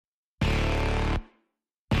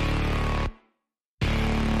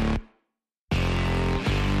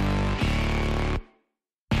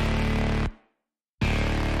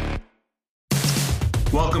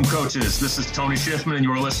Welcome, coaches. This is Tony Schiffman, and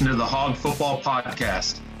you're listening to the Hog Football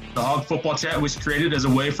Podcast. The Hog Football Chat was created as a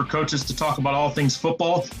way for coaches to talk about all things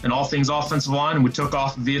football and all things offensive line, and we took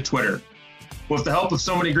off via Twitter. With the help of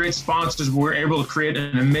so many great sponsors, we were able to create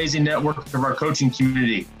an amazing network of our coaching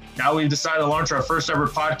community. Now we've decided to launch our first ever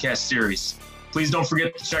podcast series. Please don't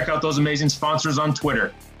forget to check out those amazing sponsors on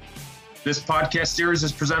Twitter. This podcast series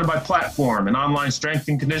is presented by Platform, an online strength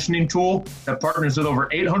and conditioning tool that partners with over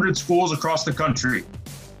 800 schools across the country.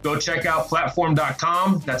 Go check out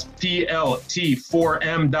platform.com, that's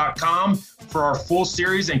PLT4M.com, for our full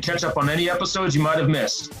series and catch up on any episodes you might have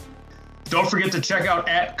missed. Don't forget to check out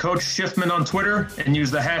 @Coach Schiffman on Twitter and use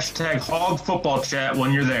the hashtag HogFootballChat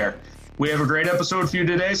when you're there. We have a great episode for you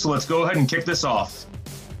today, so let's go ahead and kick this off.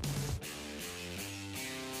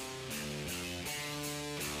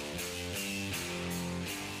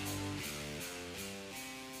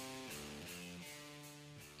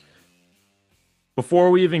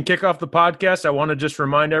 Before we even kick off the podcast, I want to just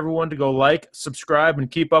remind everyone to go like, subscribe,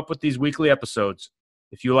 and keep up with these weekly episodes.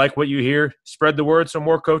 If you like what you hear, spread the word so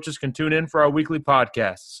more coaches can tune in for our weekly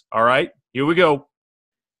podcasts. All right, here we go.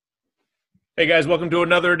 Hey, guys, welcome to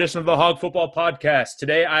another edition of the Hog Football Podcast.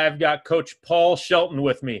 Today, I have got Coach Paul Shelton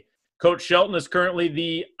with me. Coach Shelton is currently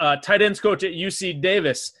the tight ends coach at UC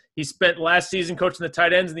Davis. He spent last season coaching the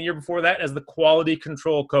tight ends and the year before that as the quality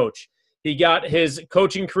control coach. He got his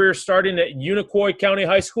coaching career starting at Unicoi County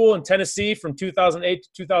High School in Tennessee from 2008 to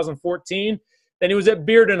 2014. Then he was at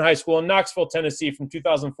Bearden High School in Knoxville, Tennessee from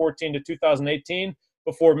 2014 to 2018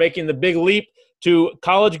 before making the big leap to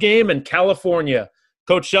College Game in California.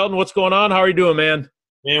 Coach Shelton, what's going on? How are you doing, man?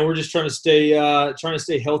 Man, we're just trying to stay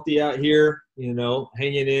healthy out here,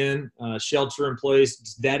 hanging in, shelter in place.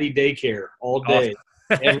 It's daddy daycare all day,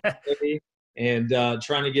 every day. And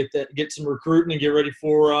trying to get some recruiting and get ready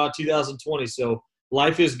for 2020. So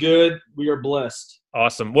life is good. We are blessed.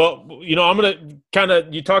 Awesome. Well, I'm going to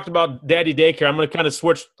you talked about daddy daycare. I'm going to kind of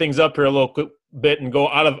switch things up here a little bit and go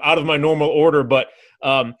out of my normal order. But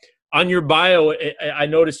on your bio, I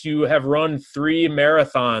noticed you have run 3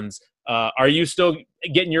 marathons. Are you still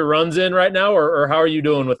getting your runs in right now, or how are you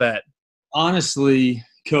doing with that? Honestly,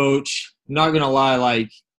 Coach, I'm not going to lie,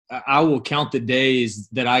 I will count the days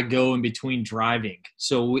that I go in between driving.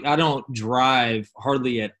 So I don't drive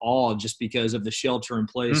hardly at all just because of the shelter in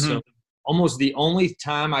place. Mm-hmm. So almost the only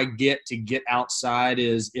time I get to get outside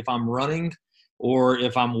is if I'm running or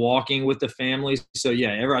if I'm walking with the family. So,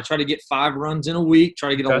 I try to get 5 runs in a week, try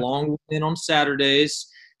to get a long one in on Saturdays.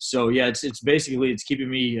 So, it's basically keeping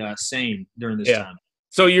me sane during this time.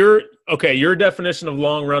 So your definition of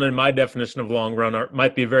long run and my definition of long run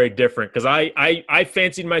might be very different because I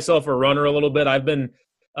fancied myself a runner a little bit. I've been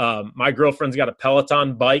my girlfriend's got a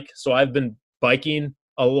Peloton bike, so I've been biking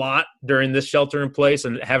a lot during this shelter in place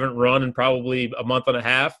and haven't run in probably a month and a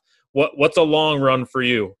half. What's a long run for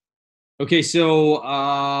you? Okay, so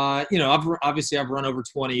I've run over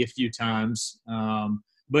 20 a few times,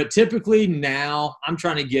 but typically now I'm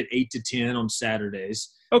trying to get 8 to 10 on Saturdays.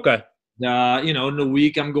 Okay. In the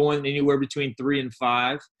week, I'm going anywhere between 3 and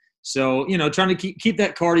 5. So, trying to keep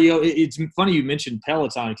that cardio. It's funny you mentioned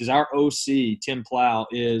Peloton because our OC, Tim Plow,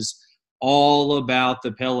 is all about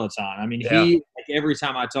the Peloton. I mean, he every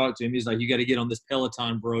time I talk to him, he's like, you got to get on this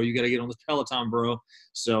Peloton, bro. You got to get on this Peloton, bro.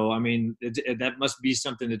 So, I mean, that must be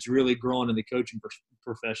something that's really growing in the coaching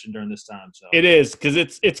profession during this time. So it is because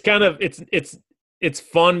it's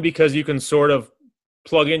fun because you can sort of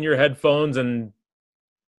plug in your headphones and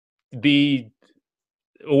be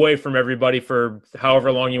away from everybody for however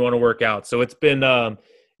long you want to work out. So it's been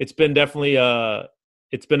definitely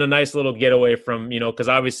it's been a nice little getaway from, because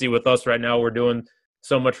obviously with us right now, we're doing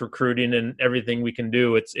so much recruiting and everything we can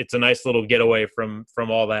do. It's a nice little getaway from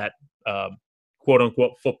all that quote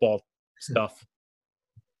unquote football stuff.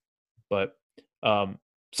 But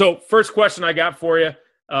so first question I got for you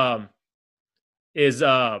is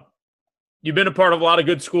you've been a part of a lot of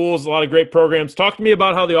good schools, a lot of great programs. Talk to me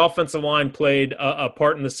about how the offensive line played a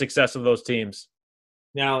part in the success of those teams.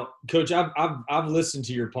 Now, Coach, I've listened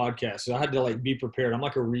to your podcast, so I had to be prepared. I'm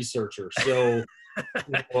like a researcher, so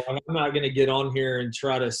I'm not going to get on here and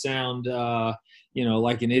try to sound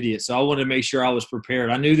like an idiot. So I wanted to make sure I was prepared.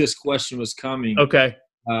 I knew this question was coming. Okay.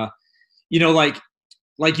 And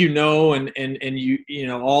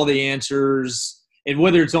all the answers. And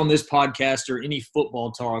whether it's on this podcast or any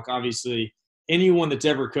football talk, obviously anyone that's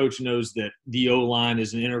ever coached knows that the O-line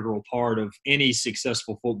is an integral part of any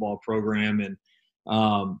successful football program. And,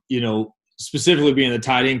 specifically being a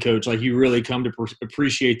tight end coach, you really come to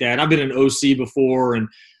appreciate that. And I've been an OC before, and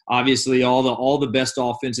obviously all the best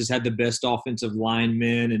offenses had the best offensive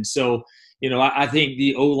linemen. And so, I think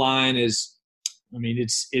the O-line is I mean,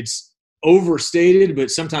 it's overstated,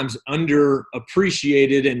 but sometimes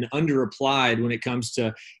underappreciated and underapplied when it comes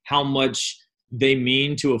to how much they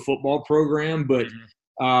mean to a football program. But,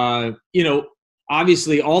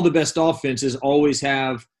 obviously all the best offenses always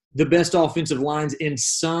have the best offensive lines in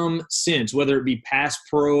some sense, whether it be pass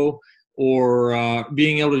pro or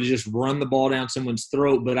being able to just run the ball down someone's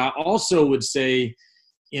throat. But I also would say,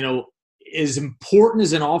 as important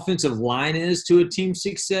as an offensive line is to a team's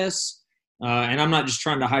success, and I'm not just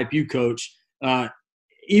trying to hype you, Coach,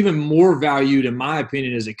 even more valued, in my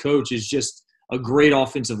opinion, as a coach is just a great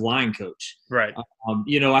offensive line coach. Right.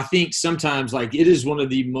 I think sometimes like it is one of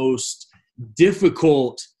the most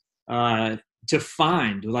difficult to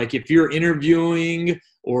find. Like if you're interviewing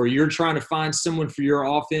or you're trying to find someone for your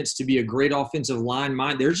offense to be a great offensive line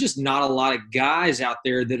mind, there's just not a lot of guys out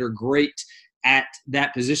there that are great at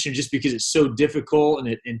that position just because it's so difficult and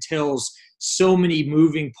it entails so many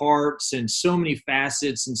moving parts and so many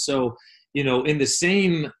facets. And so, in the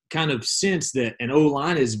same kind of sense that an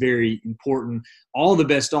O-line is very important, all the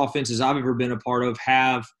best offenses I've ever been a part of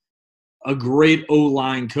have a great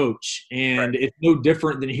O-line coach. And It's no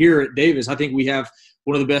different than here at Davis. I think we have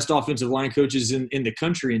one of the best offensive line coaches in the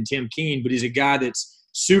country in Tim Keene, but he's a guy that's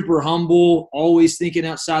super humble, always thinking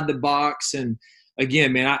outside the box. And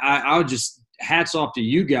again, man, I would just hats off to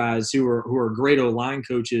you guys who are great O-line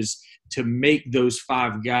coaches to make those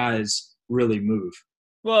five guys really move.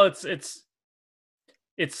 Well, it's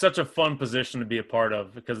such a fun position to be a part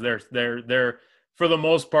of because they're for the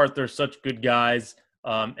most part they're such good guys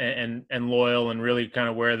and loyal and really kind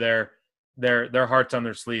of wear their hearts on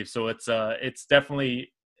their sleeves. So it's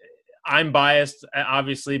definitely, I'm biased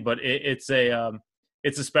obviously, but it's a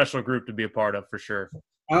special group to be a part of for sure.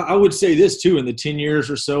 I would say this too, in the 10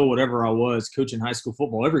 years or so, whatever I was coaching high school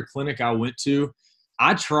football, every clinic I went to,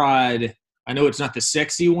 I know it's not the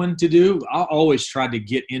sexy one to do. I always tried to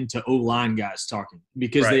get into O-line guys talking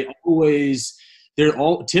because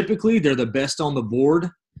typically they're the best on the board.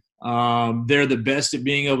 They're the best at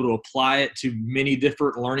being able to apply it to many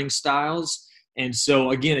different learning styles. And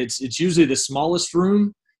so again, it's usually the smallest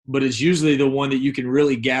room, but it's usually the one that you can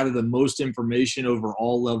really gather the most information over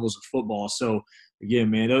all levels of football. So again,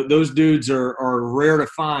 man, those dudes are rare to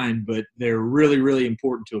find, but they're really, really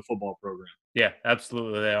important to a football program. Yeah,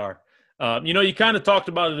 absolutely they are. You kind of talked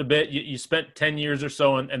about it a bit. You spent 10 years or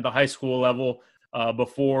so in the high school level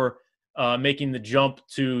before making the jump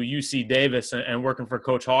to UC Davis and working for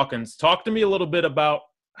Coach Hawkins. Talk to me a little bit about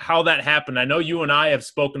how that happened. I know you and I have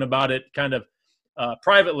spoken about it kind of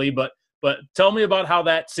privately, but tell me about how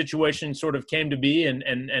that situation sort of came to be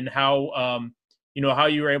and how how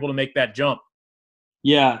you were able to make that jump.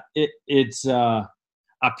 Yeah, it's I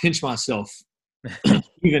pinch myself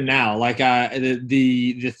even now. Like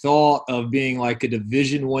the thought of being like a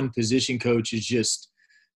Division I position coach is just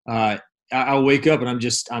I wake up and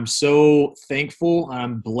I'm so thankful.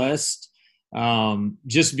 I'm blessed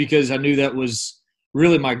just because I knew that was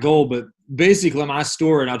really my goal. But basically my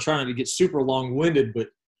story, and I'll try not to get super long-winded, but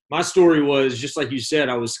my story was just like you said.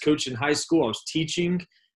 I was coaching high school. I was teaching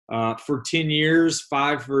for 10 years,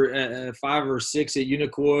 5 or 6 at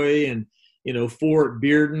Unicoi and 4 at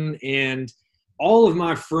Bearden. And all of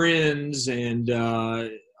my friends and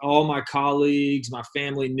all my colleagues, my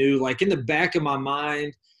family knew, like in the back of my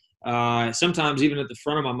mind, sometimes even at the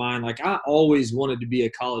front of my mind, like I always wanted to be a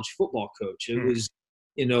college football coach. It was,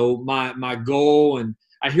 my goal. And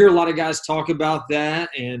I hear a lot of guys talk about that.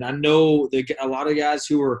 And I know a lot of guys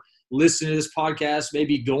who are listening to this podcast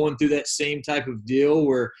maybe going through that same type of deal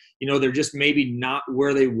where, they're just maybe not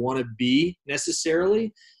where they want to be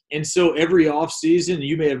necessarily. And so every off season,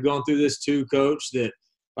 you may have gone through this too, Coach, that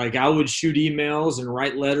like I would shoot emails and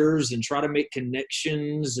write letters and try to make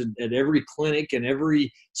connections at every clinic and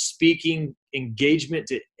every speaking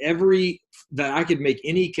engagement that I could make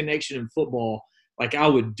any connection in football. Like I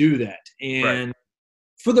would do that. And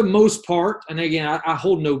for the most part, and again, I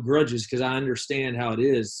hold no grudges because I understand how it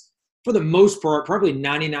is. For the most part, probably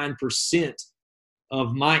 99%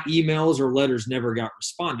 of my emails or letters never got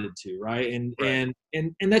responded to, right? And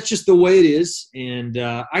that's just the way it is. And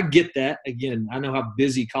I get that. Again, I know how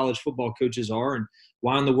busy college football coaches are, and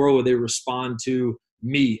why in the world would they respond to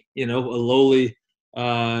me, a lowly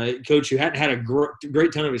coach who hadn't had a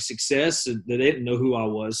great ton of success and that they didn't know who I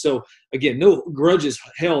was. So again, no grudges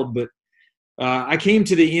held, but I came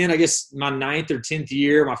to the end, I guess my 9th or 10th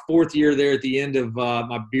year, my 4th year there at the end of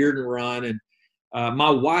my Bearden run. And my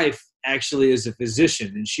wife actually is a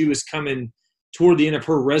physician, and she was coming toward the end of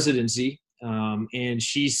her residency. And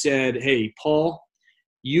she said, "Hey, Paul,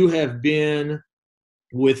 you have been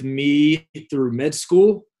with me through med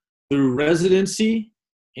school, through residency,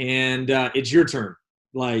 and it's your turn.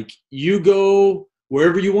 Like, you go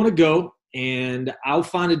wherever you want to go, and I'll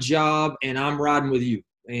find a job, and I'm riding with you.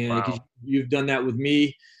 And 'cause Wow. you've done that with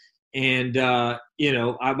me. And, I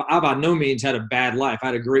by no means had a bad life. I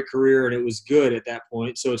had a great career, and it was good at that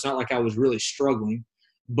point. So it's not like I was really struggling.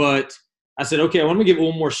 But I said, okay, I'm going to give it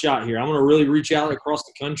one more shot here. I'm going to really reach out across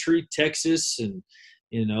the country, Texas and,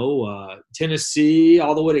 Tennessee,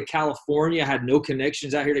 all the way to California. I had no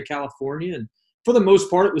connections out here to California. And for the most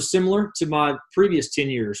part, it was similar to my previous 10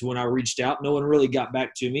 years when I reached out. No one really got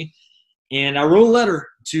back to me. And I wrote a letter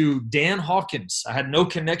to Dan Hawkins. I had no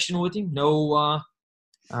connection with him.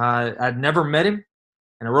 I'd never met him.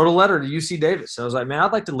 And I wrote a letter to UC Davis. So I was like, man,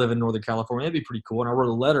 I'd like to live in Northern California. That'd be pretty cool. And I wrote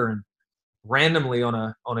a letter, and randomly on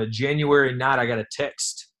a January night, I got a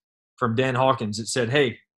text from Dan Hawkins. It said,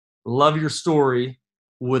 hey, love your story.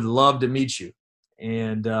 Would love to meet you.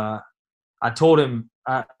 And I told him,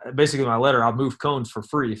 basically in my letter, I'll move cones for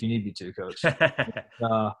free if you need me to, coach.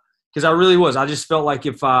 Because I really was. I just felt like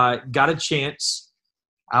if I got a chance,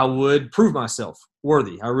 I would prove myself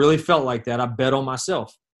worthy. I really felt like that. I bet on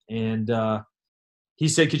myself. And he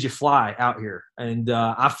said, could you fly out here? And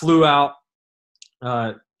I flew out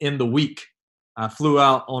in the week. I flew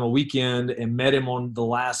out on a weekend and met him on the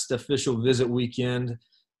last official visit weekend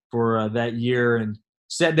for that year, and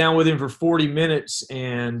sat down with him for 40 minutes.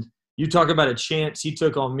 And you talk about a chance he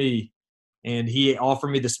took on me. And he offered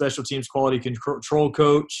me the special teams quality control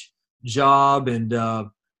coach job. And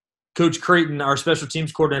Coach Creighton, our special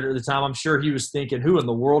teams coordinator at the time, I'm sure he was thinking, who in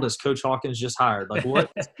the world has Coach Hawkins just hired? Like, what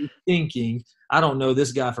is he thinking? I don't know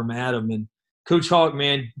this guy from Adam. And Coach Hawk,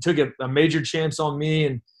 man, took a major chance on me.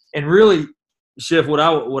 And really, Schiff, what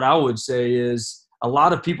I would say is a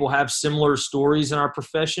lot of people have similar stories in our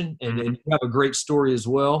profession, and you have a great story as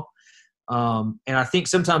well. And I think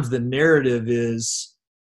sometimes the narrative is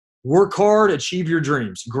work hard, achieve your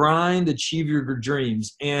dreams, grind, achieve your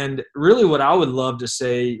dreams. And really what I would love to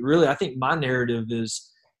say, really, I think my narrative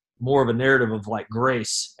is more of a narrative of like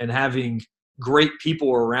grace and having great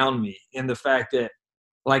people around me. And the fact that,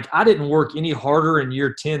 like, I didn't work any harder in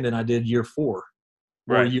year 10 than I did year 4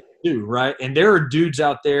 or year 2, right? And there are dudes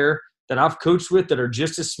out there that I've coached with that are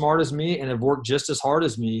just as smart as me and have worked just as hard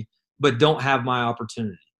as me, but don't have my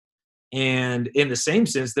opportunity. And in the same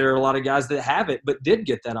sense, there are a lot of guys that have it, but did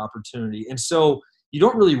get that opportunity. And so you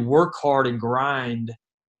don't really work hard and grind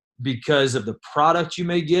because of the product you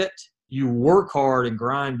may get. You work hard and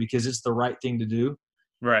grind because it's the right thing to do.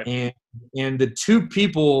 Right. And the two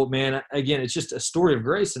people, man, again, it's just a story of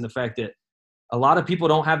grace in the fact that a lot of people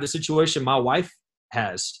don't have the situation my wife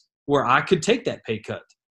has where I could take that pay cut.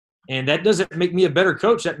 And that doesn't make me a better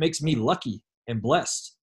coach. That makes me lucky and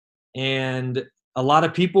blessed. And a lot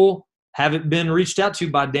of people haven't been reached out to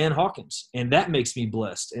by Dan Hawkins, and that makes me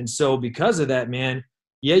blessed. And so because of that, man,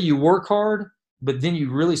 yeah, you work hard, but then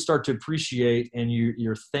you really start to appreciate and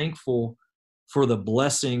you're thankful for the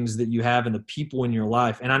blessings that you have and the people in your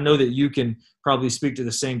life. And I know that you can probably speak to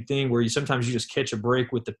the same thing where sometimes you just catch a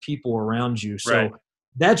break with the people around you. So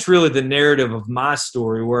that's really the narrative of my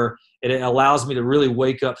story, where it allows me to really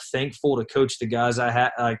wake up thankful to coach the guys I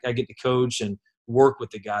get to coach and work with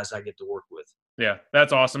the guys I get to work with. Yeah,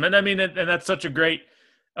 that's awesome. And I mean, and that's such a great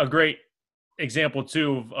example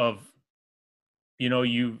too of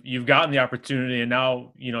you've gotten the opportunity, and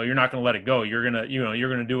now, you're not going to let it go. You're going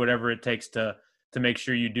to do whatever it takes to make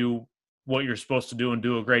sure you do what you're supposed to do and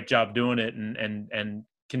do a great job doing it, and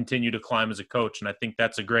continue to climb as a coach. And I think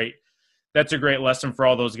that's a great lesson for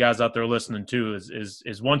all those guys out there listening too,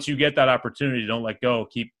 is once you get that opportunity, don't let go.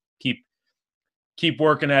 Keep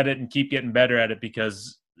working at it and keep getting better at it,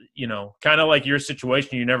 because kind of like your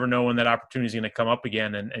situation, you never know when that opportunity is going to come up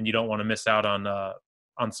again, and you don't want to miss out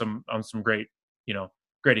on some great,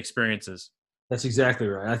 great experiences. That's exactly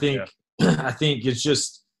right. I think it's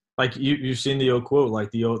just like you've seen the old quote,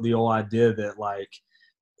 like the old idea that, like,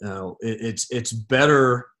 it's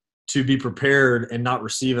better to be prepared and not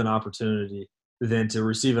receive an opportunity than to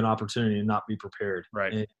receive an opportunity and not be prepared.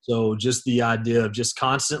 Right. And so just the idea of just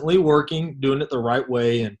constantly working, doing it the right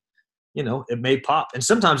way, and it may pop, and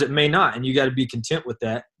sometimes it may not, and you got to be content with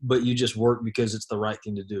that, but you just work because it's the right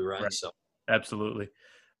thing to do. Right. So absolutely.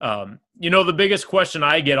 The biggest question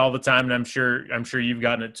I get all the time, and I'm sure you've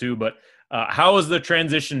gotten it too, but how has the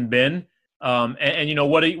transition been?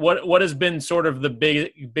 What has been sort of the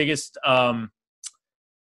biggest,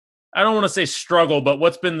 I don't want to say struggle, but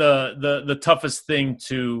what's been the toughest thing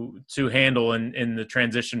to handle in the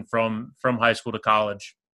transition from high school to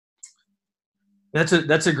college?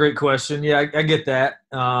 That's a great question. Yeah, I get that.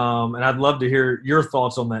 And I'd love to hear your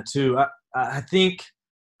thoughts on that too. I think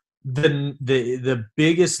the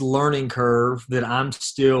biggest learning curve that I'm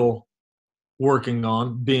still working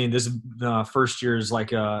on, being this first year is like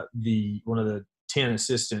the one of the 10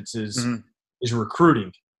 assistants is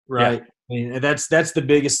recruiting, right? Yeah. I mean, that's the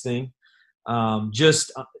biggest thing.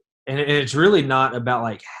 And it's really not about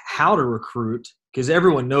like how to recruit, because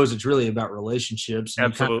everyone knows it's really about relationships. And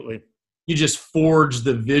Absolutely. You just forge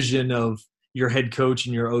the vision of your head coach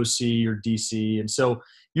and your OC, your DC, and so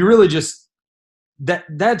you really just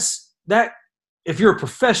that's that. If you're a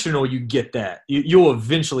professional, you get that. You'll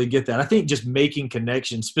eventually get that. I think just making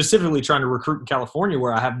connections, specifically trying to recruit in California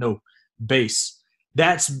where I have no base,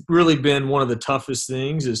 that's really been one of the toughest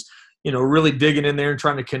things. Is really digging in there and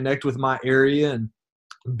trying to connect with my area and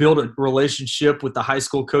build a relationship with the high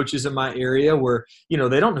school coaches in my area where,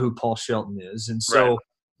 they don't know who Paul Shelton is. And so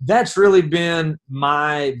that's really been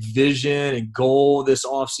my vision and goal this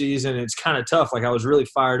offseason. It's kind of tough. Like I was really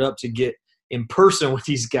fired up to get in person with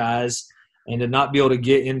these guys and to not be able to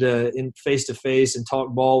get in face-to-face and talk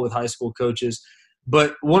ball with high school coaches.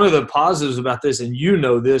 But one of the positives about this, and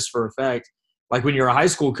this for a fact, like when you're a high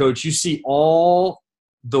school coach, you see all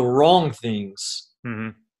the wrong things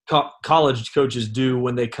college coaches do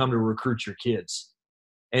when they come to recruit your kids.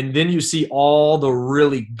 And then you see all the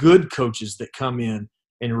really good coaches that come in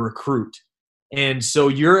and recruit. And so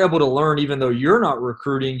you're able to learn, even though you're not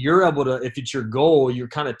recruiting, you're able to, if it's your goal, you're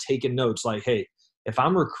kind of taking notes like, hey, if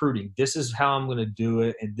I'm recruiting, this is how I'm going to do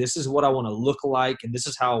it. And this is what I want to look like. And this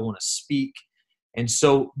is how I want to speak. And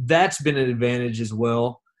so that's been an advantage as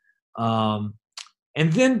well. And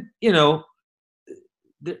then,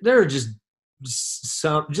 there are just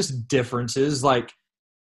some differences. Like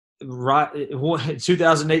in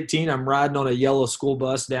 2018, I'm riding on a yellow school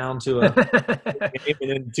bus down to a game,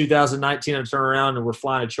 and in 2019, I'm turning around and we're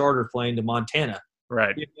flying a charter plane to Montana.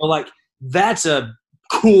 Right. Like that's a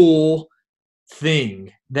cool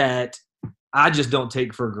thing that I just don't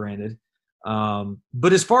take for granted.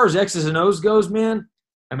 But as far as X's and O's goes, man,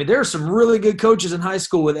 I mean, there are some really good coaches in high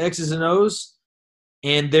school with X's and O's.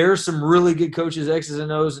 And there's some really good coaches, X's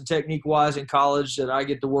and O's, and technique-wise in college that I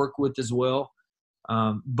get to work with as well.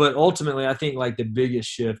 But ultimately, I think like the biggest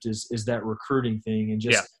shift is that recruiting thing and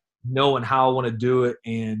just knowing how I want to do it.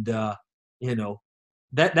 And,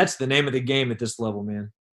 that's the name of the game at this level,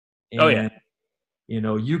 man. And,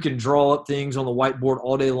 you can draw up things on the whiteboard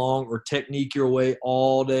all day long or technique your way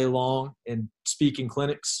all day long and speak in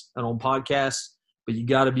clinics and on podcasts, but you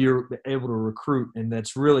got to be able to recruit. And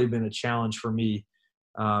that's really been a challenge for me.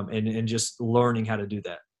 And just learning how to do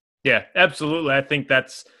that. Yeah, absolutely. I think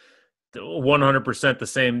that's 100%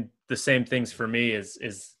 the same things for me is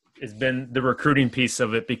been the recruiting piece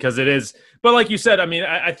of it, because it is, but like you said, I mean,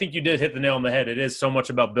 I think you did hit the nail on the head. It is so much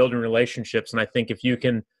about building relationships. And I think if you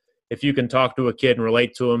can talk to a kid and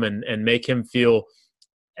relate to him and make him feel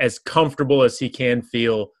as comfortable as he can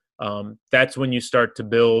feel, that's when you start to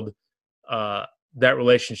build, that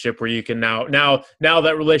relationship where you can now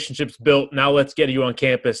that relationship's built. Now let's get you on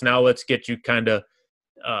campus. Now let's get you kind of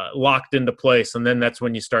locked into place. And then that's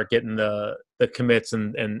when you start getting the commits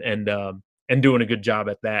and doing a good job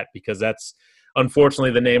at that, because that's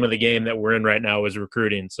unfortunately the name of the game that we're in right now is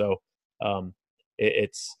recruiting. So I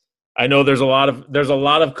know there's a lot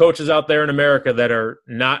of coaches out there in America that are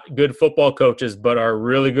not good football coaches, but are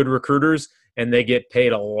really good recruiters, and they get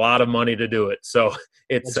paid a lot of money to do it. So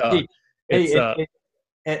it's at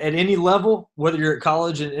any level, whether you're at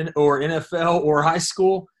college or NFL or high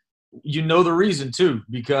school, the reason too,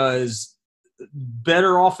 because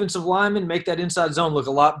better offensive linemen make that inside zone look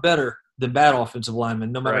a lot better than bad offensive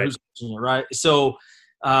linemen, no matter who's coaching it, right? So,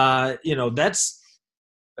 that's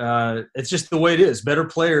it's just the way it is. Better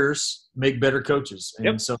players make better coaches,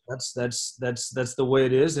 and so that's the way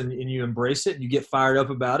it is, and you embrace it and you get fired up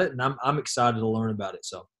about it, and I'm excited to learn about it.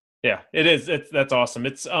 So. Yeah, it is. That's awesome.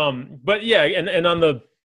 It's but yeah, and on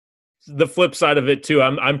the flip side of it too,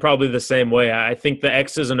 I'm probably the same way. I think the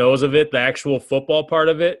X's and O's of it, the actual football part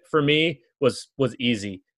of it for me was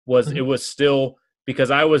easy. It was still,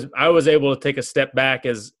 because I was able to take a step back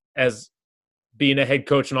as being a head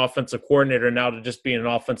coach and offensive coordinator now to just being an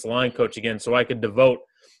offensive line coach again, so I could devote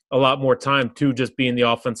a lot more time to just being the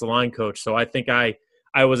offensive line coach. So I think I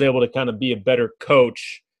was able to kind of be a better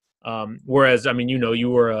coach. Whereas, I mean, you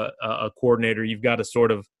were a coordinator, you got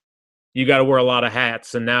to wear a lot of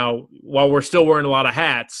hats. And now, while we're still wearing a lot of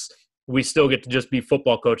hats, we still get to just be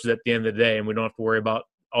football coaches at the end of the day, and we don't have to worry about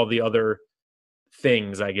all the other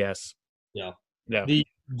things, I guess. Yeah. Yeah.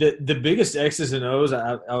 The biggest X's and O's,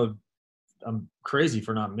 I'm crazy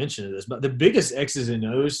for not mentioning this, but the biggest X's and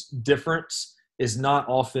O's difference is not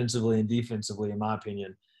offensively and defensively, in my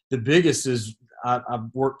opinion. The biggest is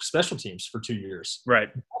I've worked special teams for 2 years. Right.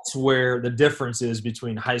 That's where the difference is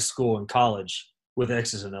between high school and college with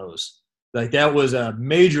X's and O's. Like that was a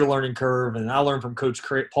major learning curve, and I learned from Coach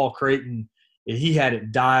Paul Creighton. He had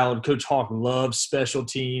it dialed. Coach Hawk loves special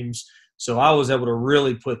teams. So I was able to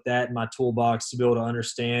really put that in my toolbox to be able to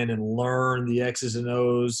understand and learn the X's and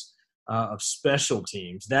O's of special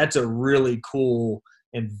teams. That's a really cool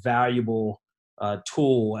and valuable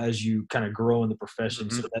tool as you kind of grow in the profession.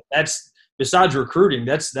 Mm-hmm. So that's besides recruiting,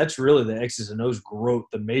 that's really the X's and O's growth,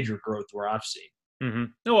 the major growth where I've seen.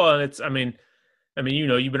 Mm-hmm. Well, and I mean,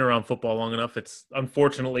 you've been around football long enough. It's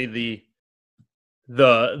unfortunately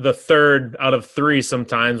the third out of three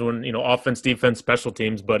sometimes when, offense, defense, special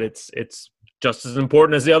teams, but it's just as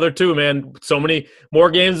important as the other two, man. So many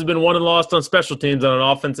more games have been won and lost on special teams than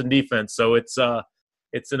on offense and defense. So it's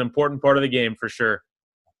an important part of the game for sure.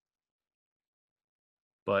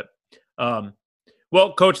 But,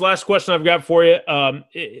 well, Coach, last question I've got for you.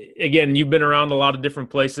 Again, you've been around a lot of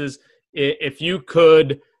different places. If you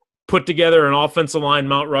could put together an offensive line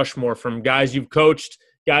Mount Rushmore from guys you've coached,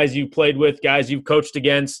 guys you played with, guys you've coached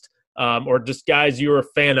against, or just guys you're a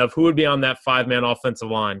fan of, who would be on that 5-man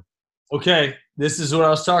offensive line? Okay, this is what I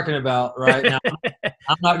was talking about right now.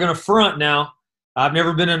 I'm not going to front now. I've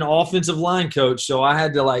never been an offensive line coach, so I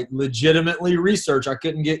had to legitimately research. I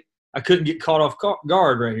couldn't get caught off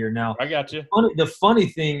guard right here. Now, I got you. The funny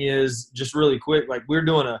thing is, just really quick, we're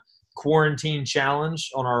doing a quarantine challenge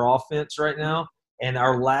on our offense right now, and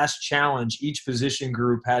our last challenge, each position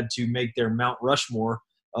group had to make their Mount Rushmore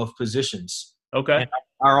of positions. Okay. And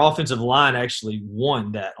our offensive line actually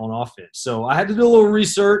won that on offense. So I had to do a little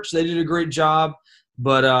research. They did a great job,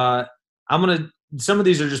 but some of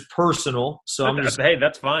these are just personal. So hey,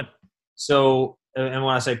 that's fine. So, and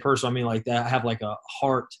when I say personal, I mean like that I have like a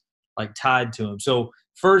heart tied to them. So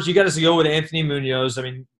first you got to go with Anthony Munoz. I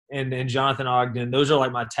mean, and Jonathan Ogden. Those are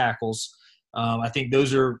like my tackles. I think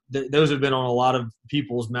those have been on a lot of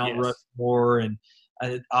people's Mount Rushmore, and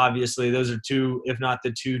obviously those are two, if not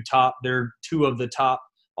the two top. They're two of the top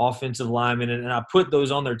offensive linemen, and I put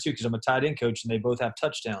those on there too because I'm a tight end coach, and they both have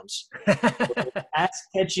touchdowns. Pass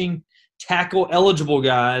catching, tackle eligible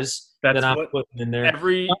guys that I'm putting in there.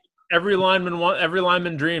 Every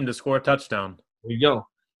lineman dreamed to score a touchdown. There you go.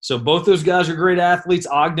 So both those guys are great athletes.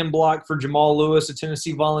 Ogden blocked for Jamal Lewis, a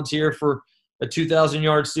Tennessee Volunteer, for a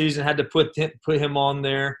 2,000-yard season. Had to put him on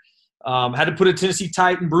there. Had to put a Tennessee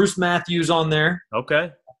Titan, Bruce Matthews, on there. Okay.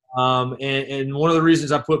 And one of the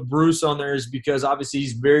reasons I put Bruce on there is because obviously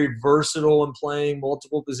he's very versatile in playing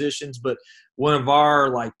multiple positions. But one of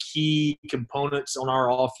our key components on our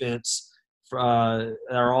offense,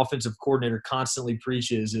 our offensive coordinator constantly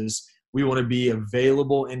preaches, is we want to be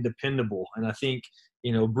available and dependable. And I think,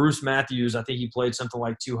 Bruce Matthews, I think he played something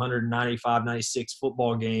like 295, 96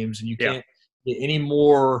 football games, and you can't get any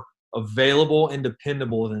more available and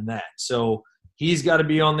dependable than that. So he's got to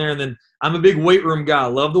be on there. And then I'm a big weight room guy. I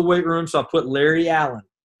love the weight room, so I put Larry Allen.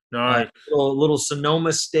 All right. Little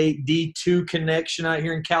Sonoma State D2 connection out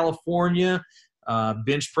here in California.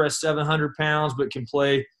 Bench press 700 pounds, but can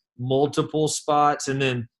play multiple spots. And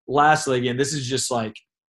then lastly, again, this is just like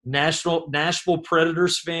Nashville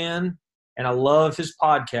Predators fan, and I love his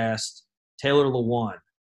podcast, Taylor Lewan.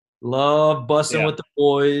 Love bussing with the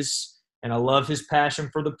boys, and I love his passion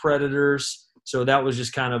for the Predators. So that was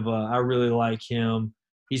just kind of I really like him.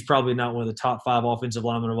 He's probably not one of the top 5 offensive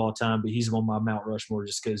linemen of all time, but he's on my Mount Rushmore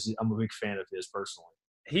just because I'm a big fan of his personally.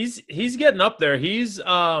 He's getting up there. He's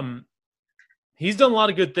done a lot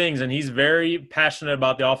of good things, and he's very passionate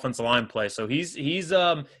about the offensive line play. So he's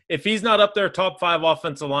if he's not up there top 5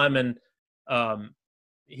 offensive lineman,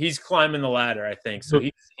 he's climbing the ladder, I think. So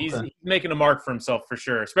he's making a mark for himself for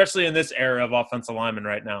sure, especially in this era of offensive linemen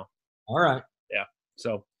right now. All right. Yeah.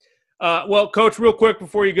 So, well, Coach, real quick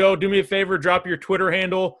before you go, do me a favor, drop your Twitter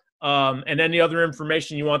handle and any other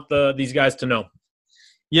information you want these guys to know.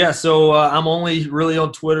 Yeah, so I'm only really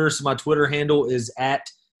on Twitter, so my Twitter handle is at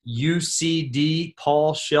UCD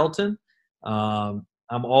Paul Shelton. I'm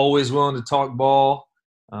always willing to talk ball,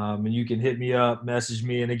 and you can hit me up, message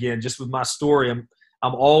me. And again, just with my story,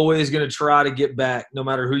 I'm always going to try to get back, no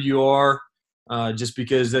matter who you are, just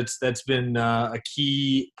because that's been a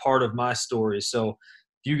key part of my story. So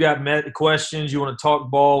if you got questions, you want to talk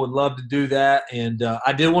ball, would love to do that. And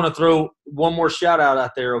I did want to throw one more shout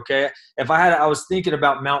out there. Okay, I was thinking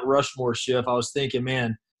about Mount Rushmore, Schiff. I was thinking,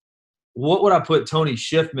 man, what would I put Tony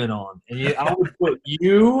Schiffman on? And I would put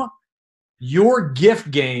your gift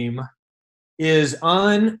game is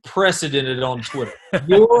unprecedented on Twitter.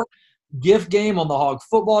 Your gift game on the Hog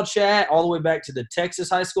football chat, all the way back to the Texas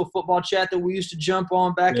high school football chat that we used to jump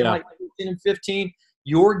on back in 15 and 15.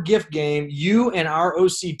 your gift game, you and our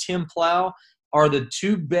OC Tim Plow are the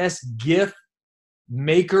two best gift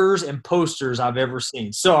makers and posters I've ever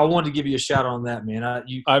seen. So I wanted to give you a shout out on that, man. I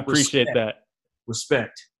appreciate that.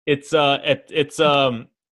 Respect. It's a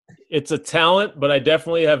talent, but I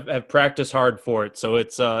definitely have practiced hard for it. So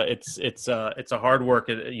it's a hard work,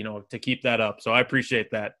 to keep that up. So I appreciate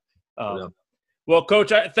that. Well,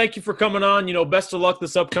 Coach, thank you for coming on. Best of luck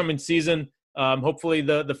this upcoming season. Hopefully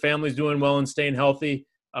the family's doing well and staying healthy.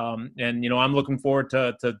 And I'm looking forward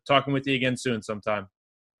to talking with you again soon sometime.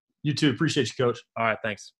 You too. Appreciate you, Coach. All right.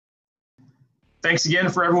 Thanks. Thanks again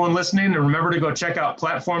for everyone listening. And remember to go check out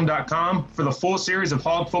platform.com for the full series of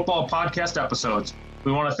Hog Football podcast episodes.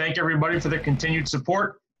 We want to thank everybody for their continued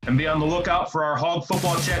support and be on the lookout for our Hog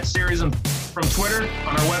Football Chat series from Twitter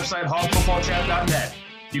on our website, hogfootballchat.net.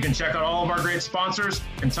 You can check out all of our great sponsors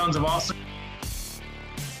and tons of awesome